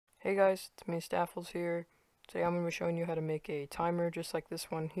Hey guys, it's me Staffles here. Today I'm going to be showing you how to make a timer just like this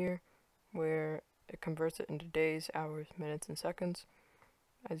one here, where it converts it into days, hours, minutes, and seconds.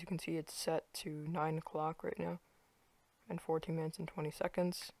 As you can see, it's set to 9 o'clock right now, and 14 minutes and 20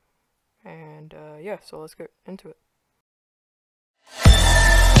 seconds. And yeah, so let's get into it.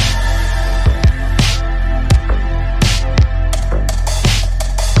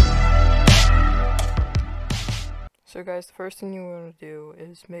 So guys, the first thing you want to do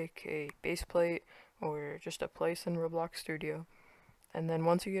is make a base plate or just a place in ROBLOX Studio. And then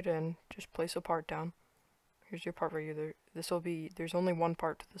once you get in, just place a part down. Here's your part right here. There's only one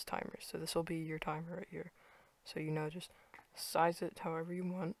part to this timer, so this will be your timer right here. So just size it however you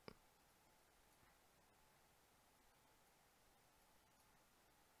want.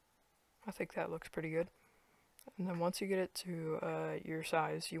 I think that looks pretty good. And then once you get it to your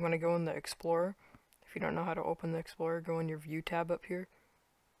size, you want to go in the Explorer. If you don't know how to open the Explorer, go in your View tab up here.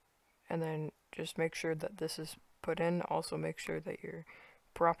 And then just make sure that this is put in. Also make sure that your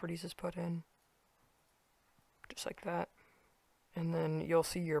properties is put in. Just like that. And then you'll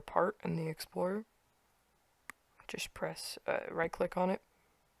see your part in the Explorer. Just press right click on it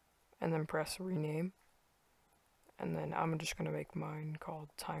and then press rename. And then I'm just going to make mine called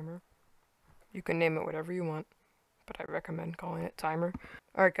timer. You can name it whatever you want, but I recommend calling it timer.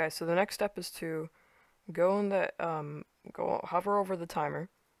 Alright guys, so the next step is to go in the hover over the timer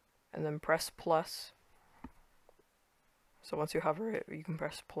and then press plus. So once you hover it, you can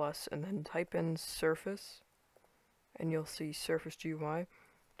press plus and then type in surface and you'll see surface GUI.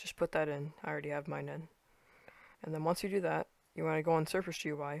 Just put that in. I already have mine in. And then once you do that, you want to go on Surface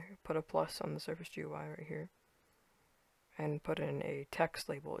GUI, put a plus on the Surface GUI right here, and put in a text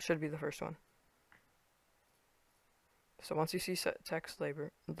label. It should be the first one. So once you see text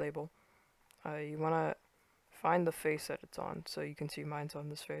label, you want to find the face that it's on. So you can see mine's on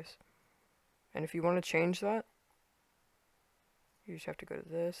this face. And if you want to change that, you just have to go to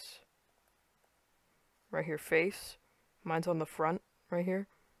this. Right here, face. Mine's on the front, right here.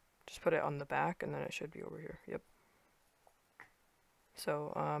 Just put it on the back, and then it should be over here. Yep.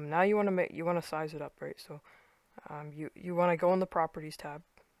 So now you want to size it up, right? So you want to go in the Properties tab,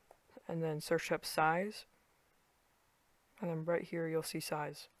 and then search up size, and then right here you'll see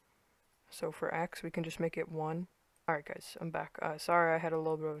size. So for X, we can just make it 1. Alright guys, I'm back. Sorry I had a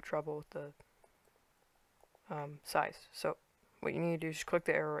little bit of trouble with the size. So what you need to do is just click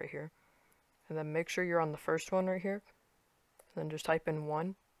the arrow right here, and then make sure you're on the first one right here, and then just type in 1,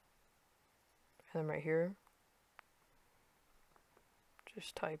 and then right here,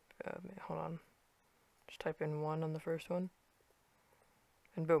 just type, just type in 1 on the first one,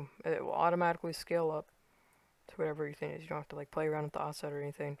 and boom, it will automatically scale up to whatever your thing is. You don't have to like play around with the offset or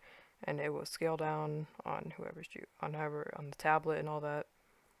anything, and it will scale down on on the tablet and all that.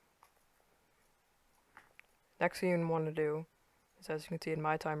 Next thing you want to do is, as you can see in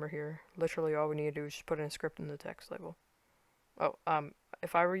my timer here, literally all we need to do is just put in a script in the text label. Oh,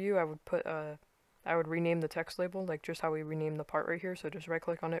 if I were you, I would put I would rename the text label, like just how we rename the part right here. So just right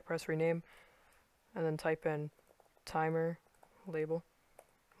click on it, press rename, and then type in timer label,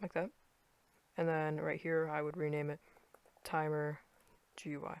 like that. And then right here, I would rename it timer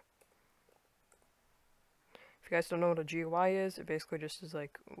GUI. If you guys don't know what a GUI is, it basically just is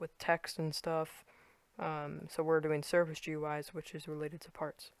like with text and stuff. So we're doing service GUIs, which is related to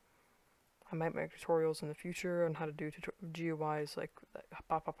parts. I might make tutorials in the future on how to do GUIs, like that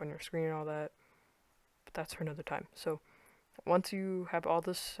pop up on your screen and all that. But that's for another time. So once you have all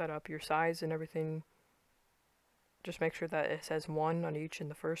this set up, your size and everything, just make sure that it says 1 on each in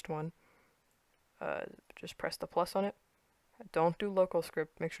the first one. Just press the plus on it. Don't do local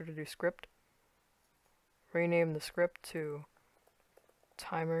script, make sure to do script. Rename the script to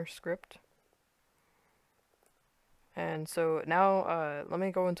timer script. And so now let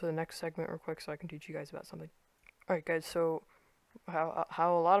me go into the next segment real quick so I can teach you guys about something. Alright guys, so how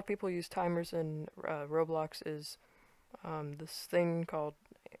a lot of people use timers in Roblox is this thing called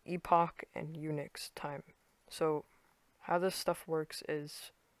epoch and Unix time. So how this stuff works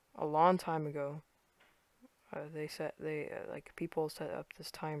is, a long time ago, people set up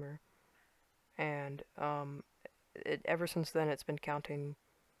this timer, and ever since then it's been counting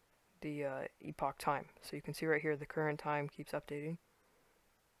the epoch time. So you can see right here the current time keeps updating,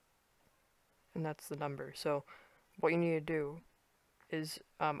 and that's the number. So what you need to do is,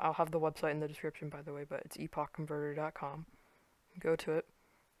 I'll have the website in the description by the way, but it's epochconverter.com. Go to it,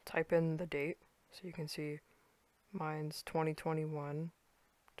 type in the date, so you can see mine's 2021,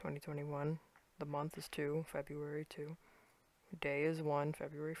 the month is 2, February 2, day is 1,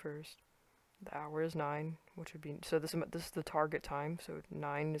 February 1st, The hour is 9, which would be, so this is the target time, so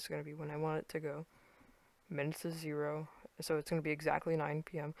 9 is going to be when I want it to go. Minutes is 0, so it's going to be exactly 9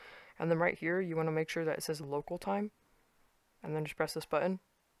 p.m. And then right here, you want to make sure that it says local time, and then just press this button.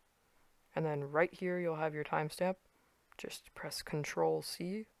 And then right here, you'll have your timestamp. Just press Control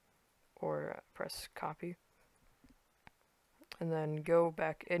C, or press copy. And then go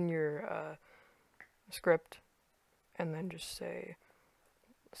back in your script, and then just say,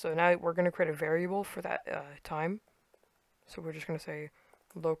 so now we're going to create a variable for that time. So we're just going to say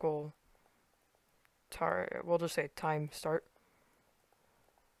local we'll just say time start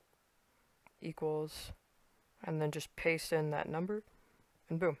equals, and then just paste in that number,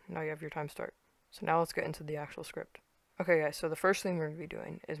 and boom, now you have your time start. So now let's get into the actual script. Okay guys, so the first thing we're going to be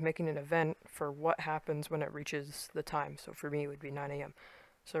doing is making an event for what happens when it reaches the time. So for me it would be 9 a.m.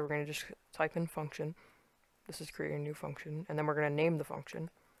 So we're going to just type in function. This is creating a new function, and then we're going to name the function.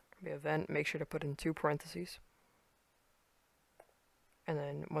 It'll be event, make sure to put in 2 parentheses. And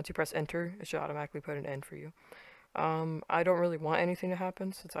then once you press enter, it should automatically put an end for you. I don't really want anything to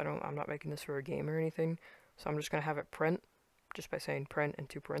happen since I'm not making this for a game or anything. So I'm just going to have it print just by saying print in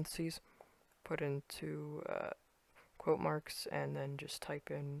 2 parentheses. Put in 2 quote marks, and then just type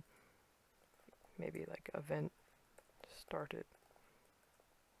in maybe like event started.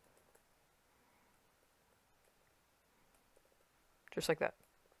 Just like that.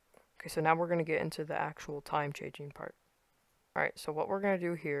 Okay, so now we're going to get into the actual time changing part. Alright, so what we're going to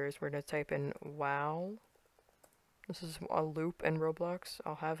do here is we're going to type in wow. This is a loop in Roblox.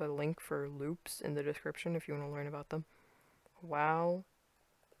 I'll have a link for loops in the description if you want to learn about them. Wow,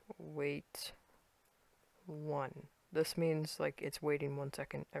 wait 1. This means like it's waiting 1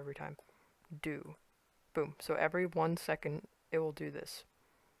 second every time. Do. Boom. So every 1 second it will do this.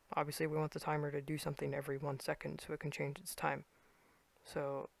 Obviously we want the timer to do something every 1 second so it can change its time.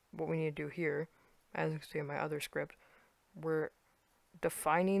 So what we need to do here, as you can see in my other script, we're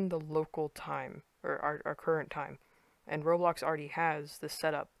defining the local time, or our current time. And Roblox already has this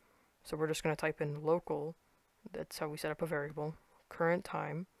set up. So we're just going to type in local, that's how we set up a variable, current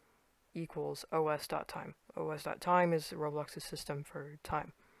time equals os.time. os.time is Roblox's system for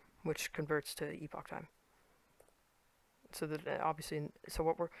time, which converts to epoch time. So that obviously, so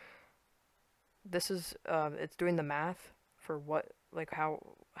what this is, it's doing the math for what, like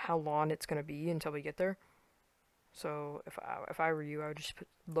how long it's going to be until we get there. So if I were you, I would just put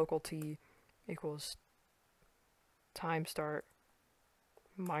local t equals time start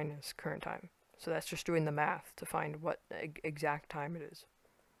minus current time. So that's just doing the math to find what exact time it is,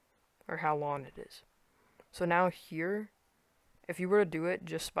 or how long it is. So now here, if you were to do it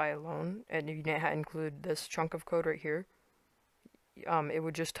just by alone, and you didn't include this chunk of code right here, it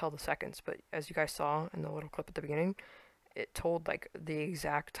would just tell the seconds. But as you guys saw in the little clip at the beginning, it told like the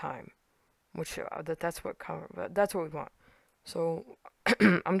exact time, which that's what we want. So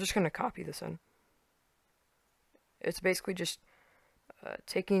I'm just gonna copy this in. It's basically just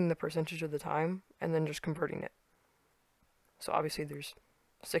taking the percentage of the time and then just converting it. So obviously there's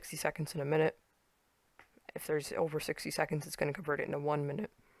 60 seconds in a minute. If there's over 60 seconds, it's going to convert it into 1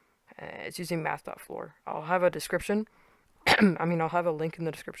 minute. It's using math.floor. I'll have a description. I'll have a link in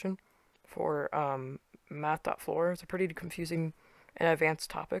the description for math.floor. It's a pretty confusing and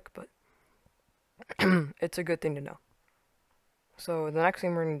advanced topic, but it's a good thing to know. So the next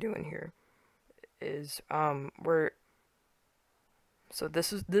thing we're going to do in here is so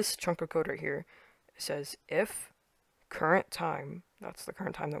this chunk of code right here. It says if current time, that's the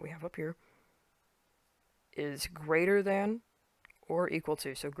current time that we have up here, is greater than or equal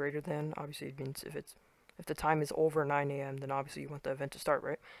to, so greater than obviously it means if the time is over 9 a.m. then obviously you want the event to start,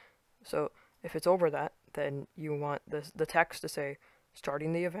 right? So if it's over that, then you want the text to say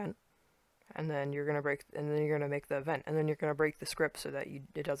starting the event, and then you're gonna make the event, and then you're gonna break the script so that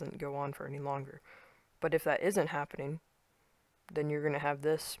it doesn't go on for any longer. But if that isn't happening, then you're gonna have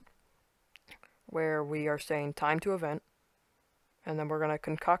this where we are saying time to event, and then we're gonna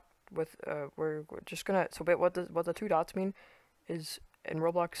concoct with we're just gonna, so what the 2 dots mean is in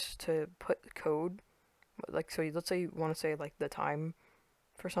Roblox to put code, like, so let's say you want to say like the time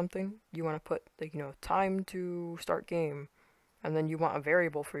for something, you want to put like, time to start game, and then you want a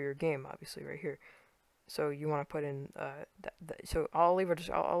variable for your game, obviously right here. So you want to put in so I'll leave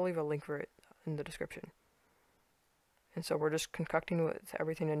a link for it in the description. And so we're just concocting with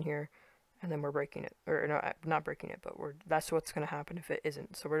everything in here, and then we're breaking it, or no, not breaking it, but that's what's going to happen if it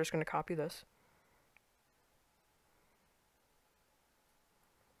isn't. So we're just going to copy this.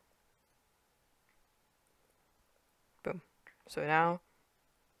 Boom. So now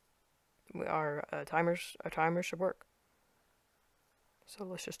our timer should work. So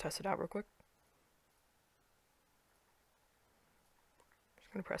let's just test it out real quick.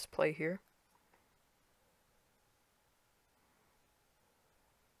 I'm going to press play here.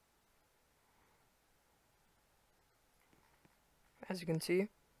 As you can see, it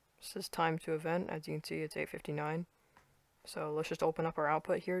says time to event. As you can see, it's 8:59. So let's just open up our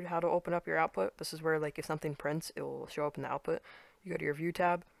output here. How to open up your output? This is where, like, if something prints, it will show up in the output. You go to your view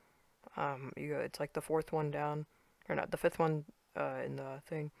tab. It's like the fourth one down, or not, the fifth one in the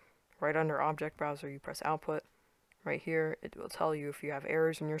thing. Right under Object Browser, you press Output. Right here, it will tell you if you have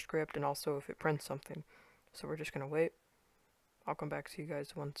errors in your script and also if it prints something. So we're just gonna wait. I'll come back to you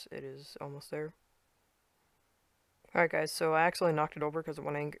guys once it is almost there. Alright guys, so I actually knocked it over because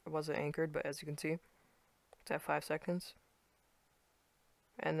it wasn't anchored, but as you can see, it's at 5 seconds.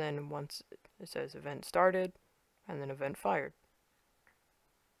 And then once it says event started, and then event fired.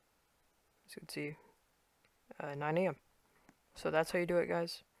 As you can see, 9 AM. So that's how you do it,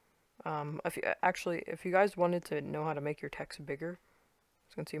 guys. If you guys wanted to know how to make your text bigger,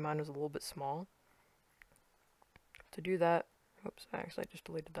 as you can see, mine was a little bit small. To do that, oops, I actually just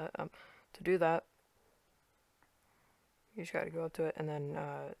deleted that. To do that, you just got to go up to it and then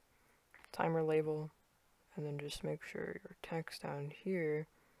timer label, and then just make sure your text down here.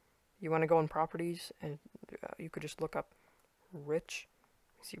 You want to go in properties, and you could just look up rich.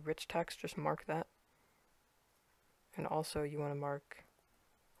 You see rich text, just mark that. And also you want to mark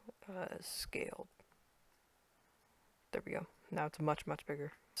scaled. There we go. Now it's much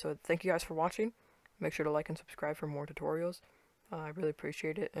bigger. So thank you guys for watching. Make sure to like and subscribe for more tutorials. I really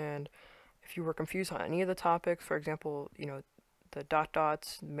appreciate it. And if you were confused on any of the topics, for example, the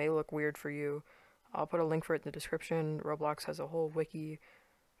dots may look weird for you, I'll put a link for it in the description. Roblox has a whole wiki.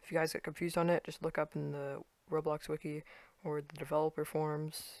 If you guys get confused on it, just look up in the Roblox wiki or the developer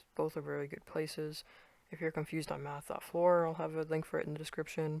forums. Both are very good places. If you're confused on math.floor, I'll have a link for it in the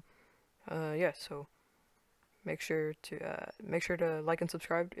description. Yeah, so make sure to like and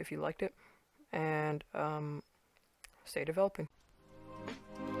subscribe if you liked it, and stay developing.